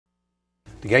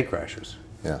The gate crashers.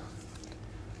 Yeah.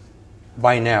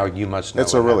 By now, you must know.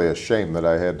 It's really a shame that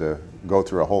I had to go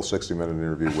through a whole 60-minute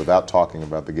interview without talking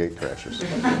about the gate crashers.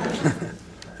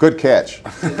 Good catch.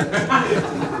 That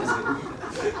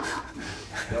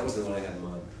was the one I had in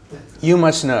mind. You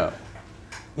must know.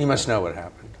 You must know what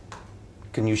happened.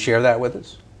 Can you share that with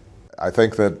us? I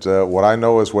think that what I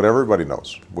know is what everybody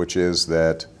knows, which is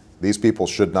that these people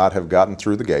should not have gotten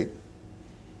through the gate.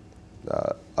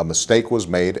 A mistake was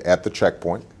made at the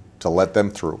checkpoint to let them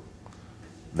through.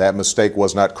 That mistake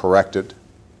was not corrected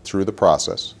through the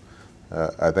process.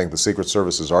 I think the Secret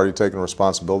Service has already taken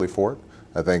responsibility for it.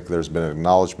 I think there's been an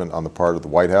acknowledgement on the part of the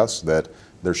White House that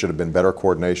there should have been better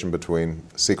coordination between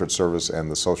Secret Service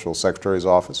and the Social Secretary's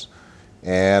office,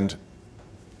 and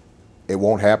it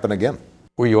won't happen again.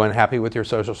 Were you unhappy with your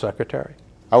social secretary?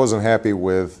 I was unhappy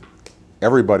with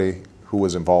everybody who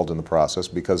was involved in the process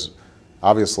because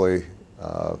obviously,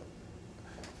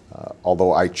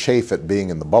 although I chafe at being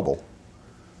in the bubble,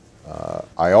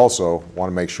 I also want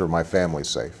to make sure my family's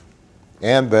safe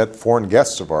and that foreign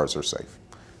guests of ours are safe.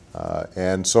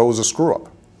 And so it was a screw-up.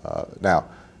 Now,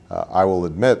 I will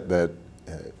admit that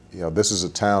this is a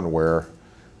town where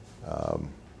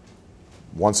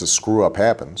once a screw-up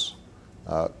happens,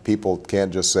 people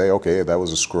can't just say, okay, that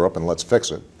was a screw-up and let's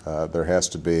fix it. There has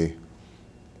to be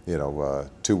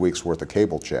 2 weeks worth of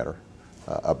cable chatter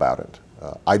about it.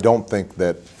 I don't think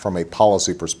that from a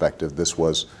policy perspective this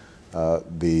was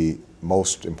the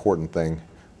most important thing,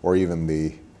 or even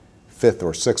the fifth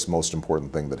or sixth most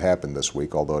important thing that happened this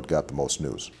week, although it got the most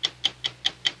news.